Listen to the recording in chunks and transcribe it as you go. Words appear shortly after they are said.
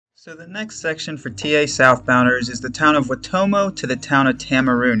So the next section for TA southbounders is the town of Waitomo to the town of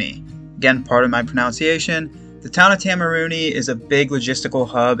Taumarunui. Again, part of my pronunciation. The town of Taumarunui is a big logistical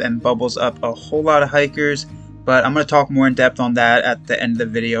hub and bubbles up a whole lot of hikers, but I'm going to talk more in depth on that at the end of the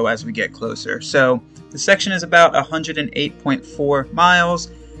video as we get closer. So the section is about 108.4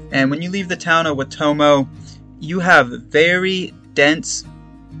 miles, and when you leave the town of Waitomo, you have very dense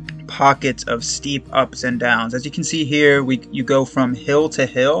pockets of steep ups and downs. As you can see here, you go from hill to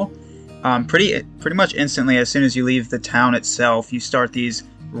hill pretty much instantly. As soon as you leave the town itself, you start these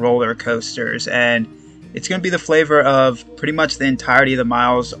roller coasters, and it's going to be the flavor of pretty much the entirety of the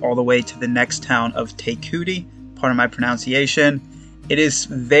miles all the way to the next town of Teikuti, part of my pronunciation. It is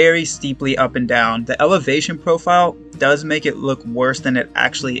very steeply up and down. The elevation profile does make it look worse than it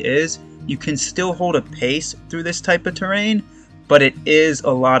actually is. You can still hold a pace through this type of terrain, but it is a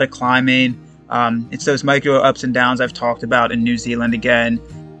lot of climbing. It's those micro ups and downs I've talked about in New Zealand again.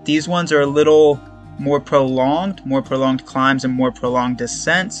 These ones are a little more prolonged climbs and more prolonged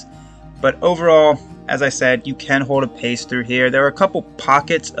descents. But overall, as I said, you can hold a pace through here. There are a couple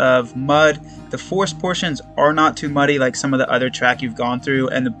pockets of mud. The forest portions are not too muddy like some of the other track you've gone through,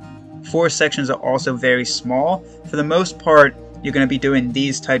 and the forest sections are also very small. For the most part, you're going to be doing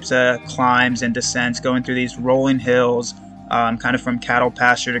these types of climbs and descents, going through these rolling hills, kind of from cattle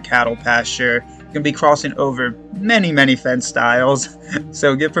pasture to cattle pasture. You're going to be crossing over many fence styles,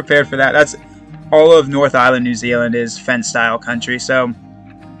 so get prepared for that. That's all of North Island, New Zealand is fence style country. So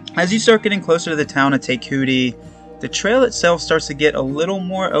as you start getting closer to the town of Teikuti, the trail itself starts to get a little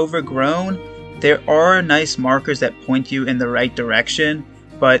more overgrown. There are nice markers that point you in the right direction,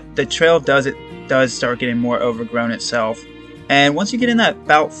 but the trail does start getting more overgrown itself. And once you get in that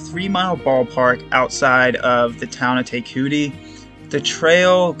about 3-mile ballpark outside of the town of Teikuti, the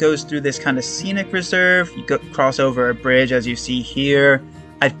trail goes through this kind of scenic reserve. You cross over a bridge, as you see here.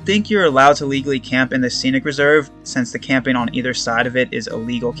 I think you're allowed to legally camp in the scenic reserve, since the camping on either side of it is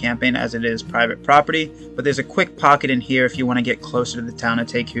illegal camping as it is private property. But there's a quick pocket in here if you want to get closer to the town of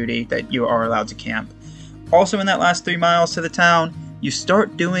Teikuti that you are allowed to camp. Also in that last 3 miles to the town, you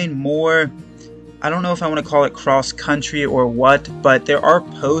start doing more, I don't know if I want to call it cross country or what, but there are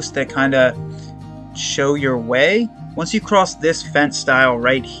posts that kind of show your way. Once you cross this fence style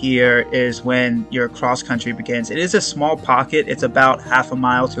right here is when your cross country begins. It is a small pocket. It's about half a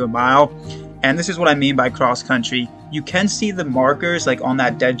mile to a mile. And this is what I mean by cross country. You can see the markers like on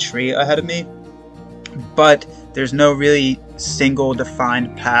that dead tree ahead of me, but there's no really single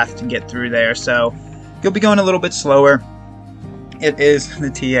defined path to get through there. So you'll be going a little bit slower. It is the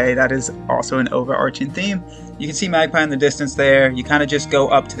TA. That is also an overarching theme. You can see Magpie in the distance there. You kind of just go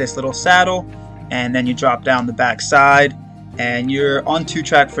up to this little saddle, and then you drop down the back side, and you're on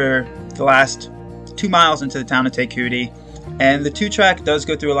 2-track for the last 2 miles into the town of Teikuti. And the 2-track does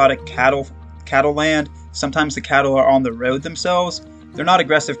go through a lot of cattle land. Sometimes the cattle are on the road themselves. They're not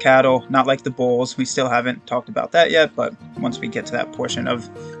aggressive cattle, not like the bulls. We still haven't talked about that yet, but once we get to that portion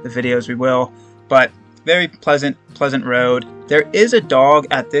of the videos, we will. But very pleasant road. There is a dog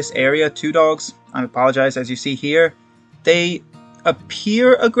at this area, 2 dogs. I apologize, as you see here. They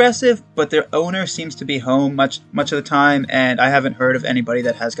appear aggressive, but their owner seems to be home much of the time, and I haven't heard of anybody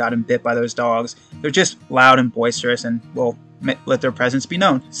that has gotten bit by those dogs. They're just loud and boisterous and will let their presence be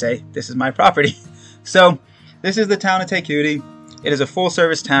known. Say, this is my property. So this is the town of Teikuti. It is a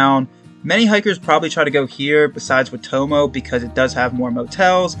full-service town. Many hikers probably try to go here besides Waitomo because it does have more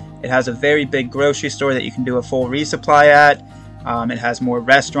motels. It has a very big grocery store that you can do a full resupply at. It has more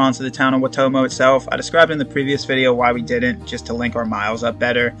restaurants in the town of Waitomo itself. I described in the previous video why we didn't, just to link our miles up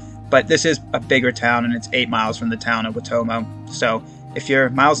better. But this is a bigger town, and it's 8 miles from the town of Waitomo. So if your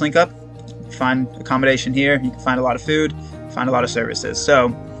miles link up, find accommodation here. You can find a lot of food, find a lot of services. So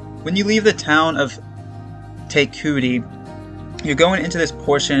when you leave the town of Teikuti, you're going into this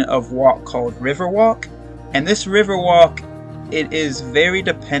portion of walk called River Walk. And this River Walk, it is very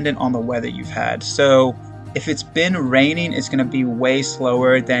dependent on the weather you've had. So if it's been raining, it's going to be way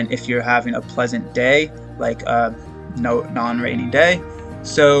slower than if you're having a pleasant day, like a non-rainy day.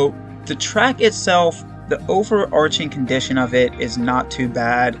 So the track itself, the overarching condition of it is not too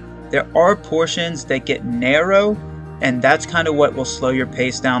bad. There are portions that get narrow, and that's kind of what will slow your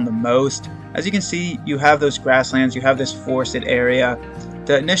pace down the most. As you can see, you have those grasslands, you have this forested area.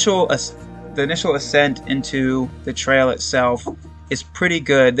 The initial ascent into the trail itself is pretty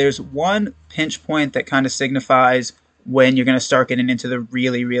good. There's one pinch point that kind of signifies when you're going to start getting into the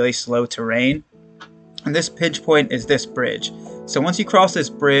really slow terrain. And this pinch point is this bridge. So once you cross this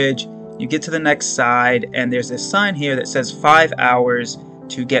bridge, you get to the next side, and there's this sign here that says 5 hours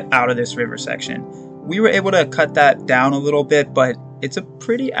to get out of this river section. We were able to cut that down a little bit, but it's a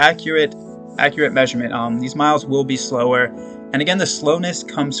pretty accurate measurement. These miles will be slower, and again, the slowness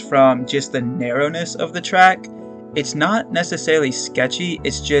comes from just the narrowness of the track. It's not necessarily sketchy,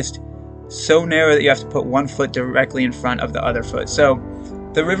 it's just so narrow that you have to put one foot directly in front of the other foot. So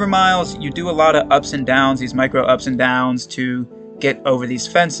the river miles, you do a lot of ups and downs, these micro ups and downs to get over these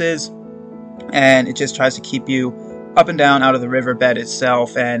fences, and it just tries to keep you up and down out of the riverbed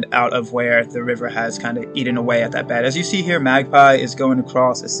itself and out of where the river has kind of eaten away at that bed. As you see here, Magpie is going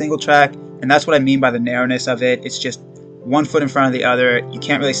across a single track, and that's what I mean by the narrowness of it. It's just one foot in front of the other. You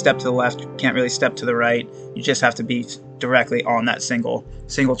can't really step to the left, you can't really step to the right. You just have to be directly on that single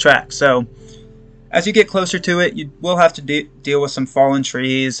track. So as you get closer to it, you will have to deal with some fallen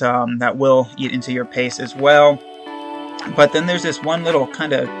trees that will eat into your pace as well. But then there's this one little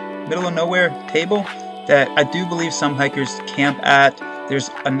kind of middle of nowhere table that I do believe some hikers camp at. There's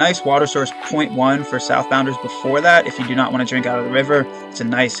a nice water source, 0.1 for southbounders before that if you do not want to drink out of the river. It's a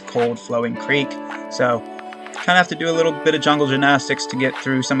nice cold flowing creek. So kind of have to do a little bit of jungle gymnastics to get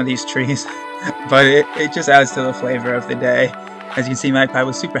through some of these trees, but it just adds to the flavor of the day. As you can see, Magpie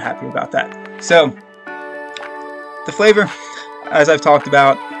was super happy about that. So the flavor, as I've talked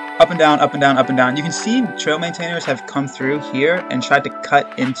about, up and down, up and down, up and down. You can see trail maintainers have come through here and tried to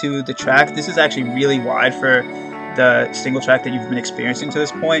cut into the track. This is actually really wide for the single track that you've been experiencing to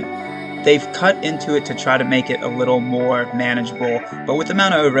this point. They've cut into it to try to make it a little more manageable, but with the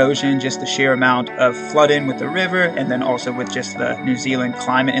amount of erosion, just the sheer amount of flooding with the river, and then also with just the New Zealand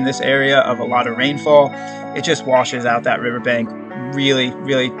climate in this area of a lot of rainfall, it just washes out that riverbank. Really,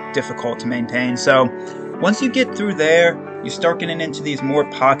 really difficult to maintain. So once you get through there, you start getting into these more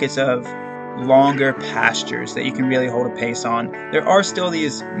pockets of longer pastures that you can really hold a pace on. There are still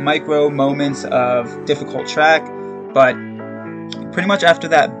these micro moments of difficult track, but pretty much after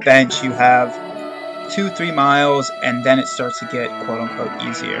that bench you have 2-3 miles, and then it starts to get quote-unquote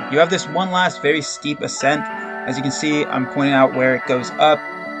easier. You have this one last very steep ascent. As you can see, I'm pointing out where it goes up,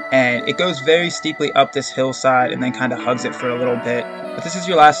 and it goes very steeply up this hillside and then kind of hugs it for a little bit. But this is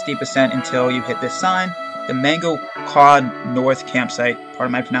your last steep ascent until you hit this sign, the Mango Quad North campsite, part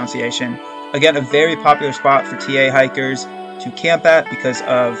of my pronunciation. Again, a very popular spot for TA hikers to camp at because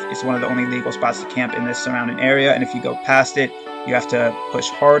it's one of the only legal spots to camp in this surrounding area, and if you go past it, you have to push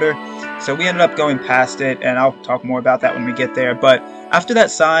harder. So we ended up going past it, and I'll talk more about that when we get there. But after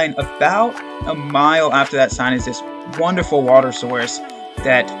that sign, about a mile after that sign, is this wonderful water source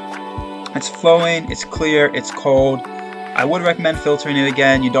that it's flowing, it's clear, it's cold. I would recommend filtering it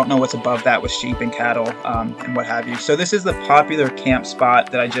again. You don't know what's above that with sheep and cattle and what have you. So this is the popular camp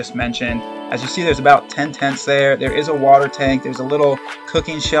spot that I just mentioned. As you see, there's about 10 tents there. There is a water tank. There's a little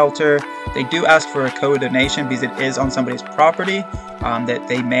cooking shelter. They do ask for a co-donation because it is on somebody's property that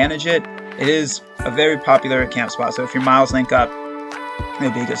they manage it. It is a very popular camp spot. So if your miles link up,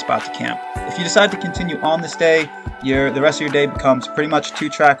 it'll be a good spot to camp. If you decide to continue on this day, the rest of your day becomes pretty much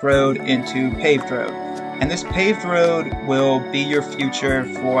 2-track road into paved road. And this paved road will be your future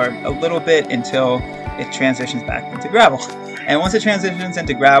for a little bit until it transitions back into gravel. And once it transitions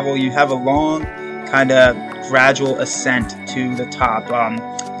into gravel, you have a long kind of gradual ascent to the top.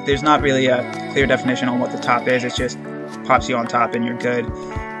 There's not really a clear definition on what the top is. It just pops you on top and you're good.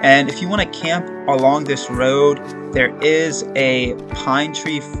 And if you want to camp along this road, there is a pine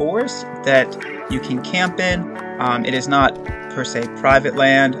tree forest that you can camp in. It is not per se private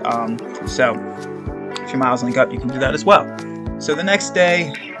land, so if your miles link up, you can do that as well. So the next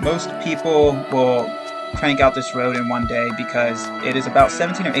day, most people will crank out this road in one day because it is about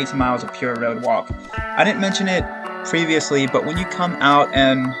 17 or 18 miles of pure road walk. I didn't mention it previously, but when you come out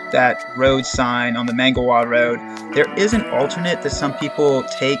and that road sign on the Mangawa Road, there is an alternate that some people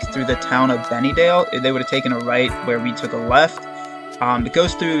take through the town of Bennydale. They would have taken a right where we took a left. It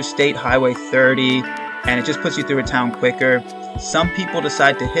goes through State Highway 30, and it just puts you through a town quicker. Some people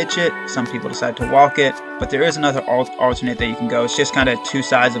decide to hitch it, some people decide to walk it, but there is another alternate that you can go. It's just kind of two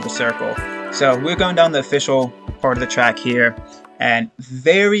sides of a circle. So we're going down the official part of the track here, and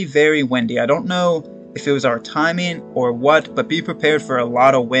very, very windy. I don't know if it was our timing or what, but be prepared for a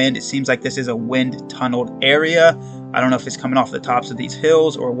lot of wind. It seems like this is a wind-tunneled area. I don't know if it's coming off the tops of these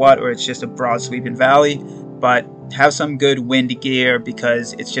hills or what, or it's just a broad sweeping valley, but have some good wind gear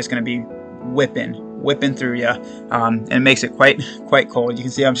because it's just going to be whipping through you, and it makes it quite cold. You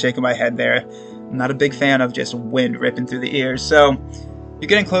can see I'm shaking my head there. I'm not a big fan of just wind ripping through the ears. So you're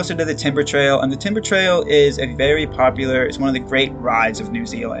getting closer to the Timber Trail, and the Timber Trail is it's one of the great rides of New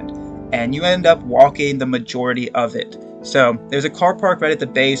Zealand, and you end up walking the majority of it. So there's a car park right at the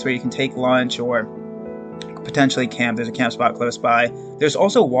base where you can take lunch or potentially camp. There's a camp spot close by. There's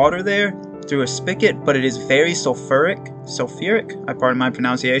also water there, through a spigot, but it is very sulfuric, I pardon my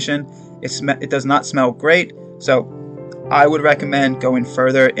pronunciation. It does not smell great, so I would recommend going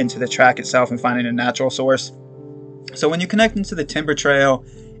further into the track itself and finding a natural source. So when you connect into the timber trail,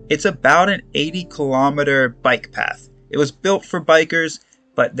 it's about an 80-kilometer bike path. It was built for bikers,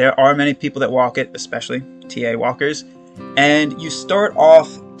 but there are many people that walk it, especially TA walkers. And you start off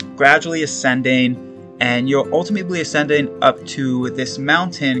gradually ascending, and you're ultimately ascending up to this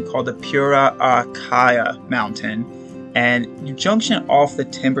mountain called the Pura Akaya mountain. And you junction off the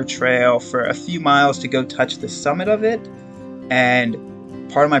timber trail for a few miles to go touch the summit of it. And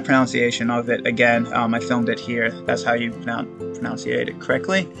part of my pronunciation of it, again, I filmed it here. That's how you pronounce it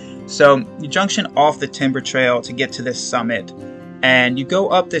correctly. So you junction off the timber trail to get to this summit. And you go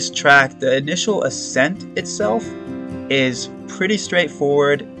up this track. The initial ascent itself is pretty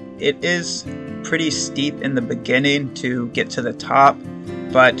straightforward. It is pretty steep in the beginning to get to the top,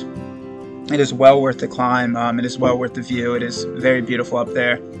 but it is well worth the climb. It is well worth the view. It is very beautiful up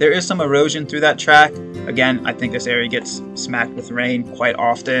there. There is some erosion through that track. Again, I think this area gets smacked with rain quite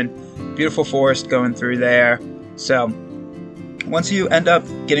often. Beautiful forest going through there. So once you end up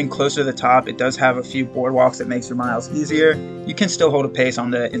getting closer to the top, it does have a few boardwalks that makes your miles easier. You can still hold a pace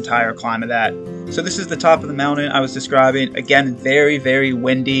on the entire climb of that. So this is the top of the mountain I was describing. Again, very, very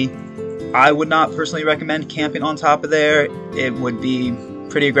windy. I would not personally recommend camping on top of there. It would be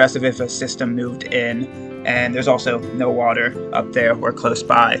pretty aggressive if a system moved in, and there's also no water up there or close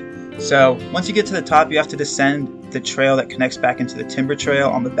by. So once you get to the top, you have to descend the trail that connects back into the timber trail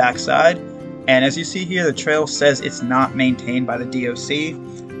on the back side. And as you see here, the trail says it's not maintained by the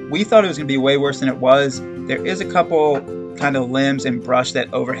DOC. We thought it was going to be way worse than it was. There is a couple kind of limbs and brush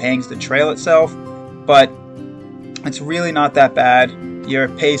that overhangs the trail itself, but it's really not that bad. Your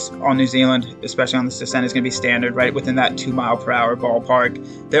pace on New Zealand, especially on this descent, is going to be standard, right within that 2-mile-per-hour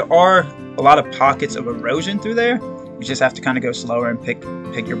ballpark. There are a lot of pockets of erosion through there. You just have to kind of go slower and pick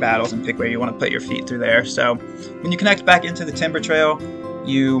your battles and pick where you want to put your feet through there. So when you connect back into the timber trail,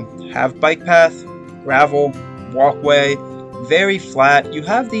 you have bike path, gravel, walkway, very flat. You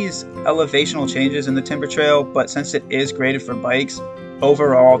have these elevational changes in the timber trail, but since it is graded for bikes,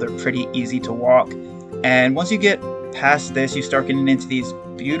 overall they're pretty easy to walk. And once you get past this, you start getting into these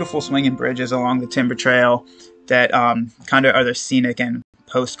beautiful swinging bridges along the timber trail that kind of are the scenic and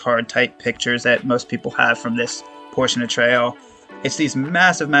postcard type pictures that most people have from this portion of trail. It's these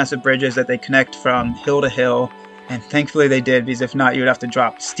massive, massive bridges that they connect from hill to hill, and thankfully they did, because if not, you would have to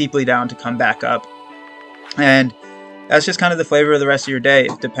drop steeply down to come back up. And that's just kind of the flavor of the rest of your day.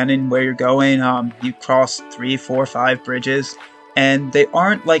 Depending where you're going, you cross 3, 4, 5 bridges, and they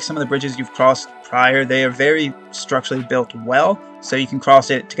aren't like some of the bridges you've crossed prior. They are very structurally built well, so you can cross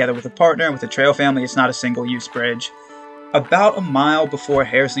it together with a partner, with a trail family. It's not a single-use bridge. About a mile before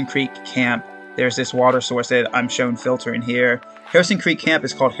Harrison Creek Camp, there's this water source that I'm shown filtering here. Harrison Creek Camp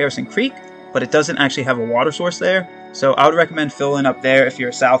is called Harrison Creek, but it doesn't actually have a water source there, so I would recommend filling up there if you're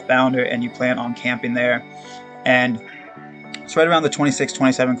a southbounder and you plan on camping there. And it's right around the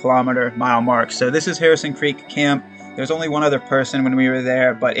 26-27 kilometer mile mark. So this is Harrison Creek Camp. There's only one other person when we were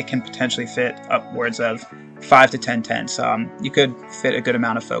there, but it can potentially fit upwards of 5 to 10 tents. You could fit a good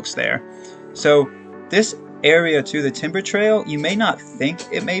amount of folks there. So this area to the timber trail, you may not think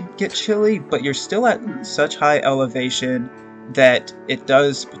it may get chilly, but you're still at such high elevation that it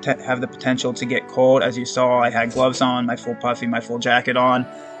does have the potential to get cold. As you saw, I had gloves on, my full puffy, my full jacket on.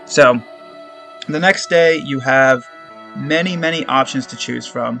 So the next day you have many options to choose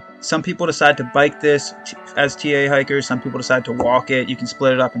from. Some people decide to bike this as TA hikers. Some people decide to walk it. You can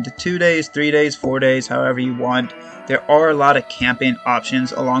split it up into 2 days, 3 days, 4 days, however you want. There are a lot of camping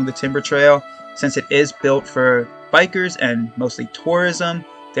options along the timber trail. Since it is built for bikers and mostly tourism,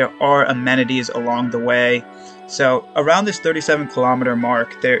 there are amenities along the way. So around this 37-kilometer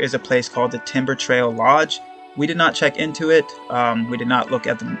mark, there is a place called the Timber Trail Lodge. We did not check into it. We did not look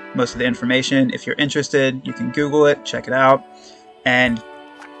at most of the information. If you're interested, you can Google it, check it out. And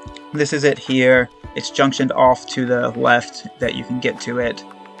this is it here. It's junctioned off to the left that you can get to it.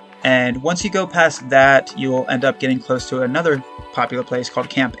 And once you go past that, you will end up getting close to another popular place called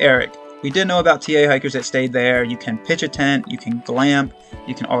Camp Eric. We did know about TA hikers that stayed there. You can pitch a tent, you can glamp,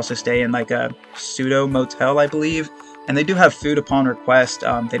 you can also stay in like a pseudo motel, I believe. And they do have food upon request.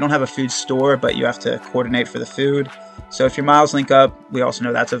 They don't have a food store, but you have to coordinate for the food. So if your miles link up, we also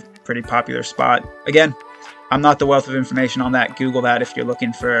know that's a pretty popular spot. Again, I'm not the wealth of information on that. Google that if you're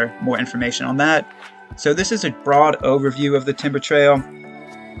looking for more information on that. So this is a broad overview of the Timber Trail,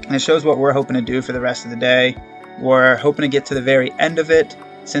 and it shows what we're hoping to do for the rest of the day. We're hoping to get to the very end of it.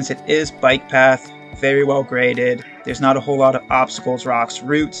 Since it is bike path, very well graded, there's not a whole lot of obstacles, rocks,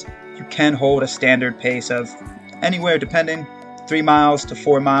 roots. you can hold a standard pace of anywhere depending 3 miles to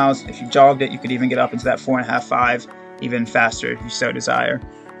 4 miles. If you jogged it, you could even get up into that 4.5, 5, even faster if you so desire.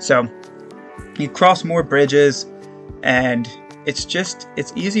 So you cross more bridges, and it's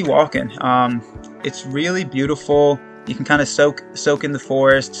easy walking. It's really beautiful. You can kind of soak in the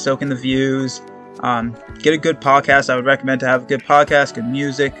forest, soak in the views, get a good podcast. I would recommend to have a good podcast, good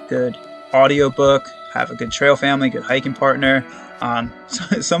music, good audiobook, have a good trail family, good hiking partner.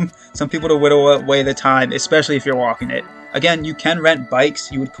 Some people to whittle away the time, especially if you're walking it. Again, you can rent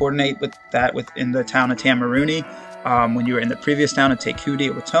bikes. You would coordinate with that within the town of Taumarunui when you were in the previous town of Tekudi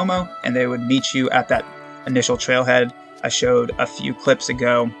or Waitomo, and they would meet you at that initial trailhead I showed a few clips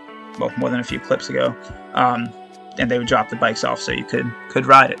ago, well, more than a few clips ago, and they would drop the bikes off so you could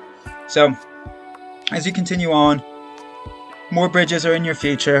ride it. So as you continue on, more bridges are in your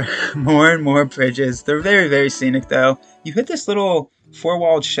future, more and more bridges. They're very, very scenic though. You hit this little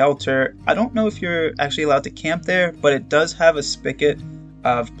 4-walled shelter. I don't know if you're actually allowed to camp there, but it does have a spigot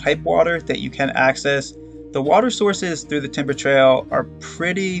of pipe water that you can access. The water sources through the timber trail are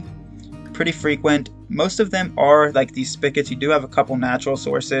pretty frequent. Most of them are like these spigots. You do have a couple natural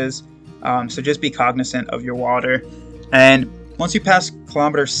sources, so just be cognizant of your water. And once you pass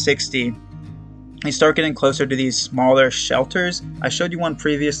kilometer 60, you start getting closer to these smaller shelters. I showed you one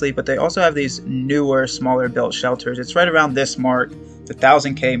previously, but they also have these newer, smaller built shelters. It's right around this mark, the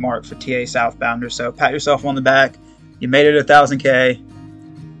 1,000K mark for TA Southbounders. So pat yourself on the back. You made it 1,000K,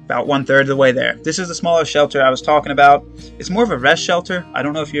 about 1/3 of the way there. This is the smaller shelter I was talking about. It's more of a rest shelter. I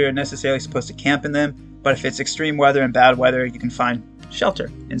don't know if you're necessarily supposed to camp in them, but if it's extreme weather and bad weather, you can find shelter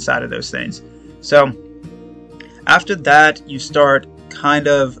inside of those things. So after that, you start kind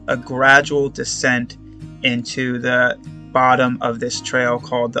of a gradual descent into the bottom of this trail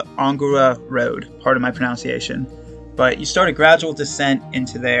called the Araroa Road, part of my pronunciation. But you start a gradual descent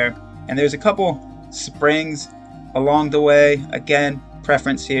into there, and there's a couple springs along the way. Again,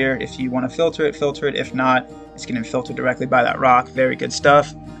 preference here. If you want to filter it. If not, it's getting filtered directly by that rock. Very good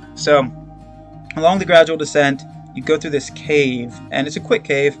stuff. So along the gradual descent, you go through this cave, and it's a quick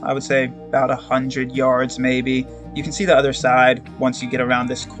cave. I would say about 100 yards maybe. You can see the other side once you get around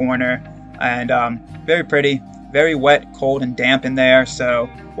this corner, and very pretty, very wet, cold, and damp in there, so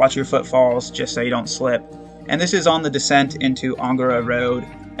watch your footfalls just so you don't slip. And this is on the descent into Araroa Road.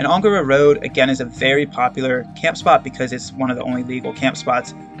 And Araroa Road, again, is a very popular camp spot because it's one of the only legal camp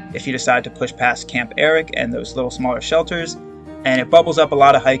spots if you decide to push past Camp Eric and those little smaller shelters. And it bubbles up a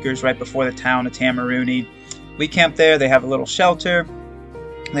lot of hikers right before the town of Taumarunui. We camp there. They have a little shelter.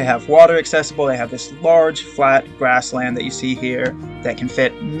 They have water accessible. They have this large flat grassland that you see here that can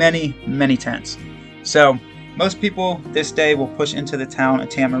fit many, many tents. So most people this day will push into the town of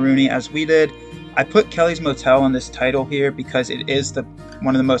Taumarunui as we did. I put Kelly's Motel in this title here because it is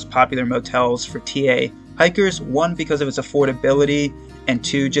one of the most popular motels for TA hikers. One, because of its affordability, and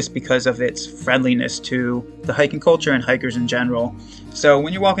two, just because of its friendliness to the hiking culture and hikers in general. So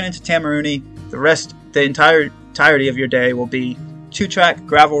when you're walking into Taumarunui, the entirety of your day will be 2-track,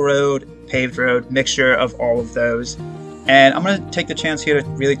 gravel road, paved road, mixture of all of those. And I'm going to take the chance here to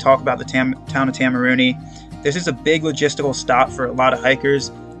really talk about the town of Taumarunui. This is a big logistical stop for a lot of hikers.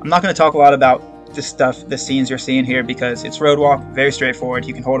 I'm not going to talk a lot about this stuff, the scenes you're seeing here, because it's road walk, very straightforward,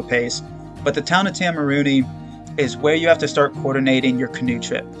 you can hold a pace. But the town of Taumarunui is where you have to start coordinating your canoe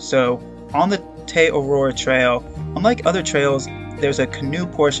trip. So on the Araroa Trail, unlike other trails, there's a canoe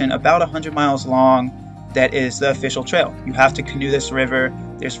portion about 100 miles long that is the official trail. You have to canoe this river.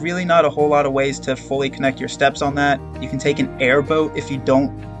 There's really not a whole lot of ways to fully connect your steps on that. You can take an airboat if you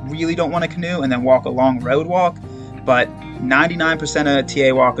really don't want to canoe and then walk a long road walk, but 99% of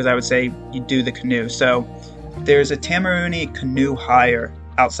TA walkers, I would say, you do the canoe. So there's a Taumarunui canoe hire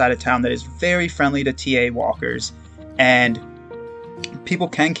outside of town that is very friendly to TA walkers, and people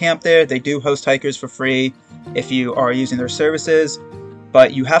can camp there. They do host hikers for free if you are using their services,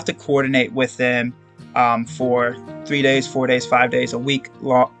 but you have to coordinate with them for 3 days, 4 days, 5 days, a week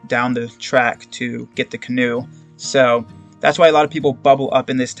down the track to get the canoe. So that's why a lot of people bubble up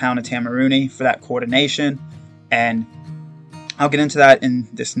in this town of Taumarunui for that coordination. And I'll get into that in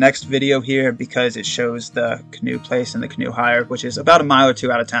this next video here because it shows the canoe place and the canoe hire, which is about a mile or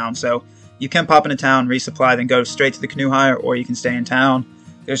two out of town. So you can pop into town, resupply, then go straight to the canoe hire, or you can stay in town.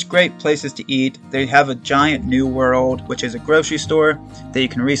 There's great places to eat. They have a giant New World, which is a grocery store that you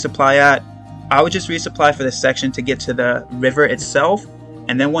can resupply at. I would just resupply for this section to get to the river itself,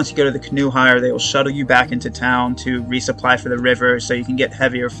 and then once you go to the canoe hire, they will shuttle you back into town to resupply for the river so you can get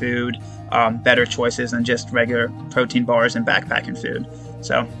heavier food, better choices than just regular protein bars and backpacking food.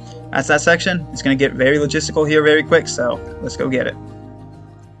 So that's that section. It's going to get very logistical here very quick, so let's go get it.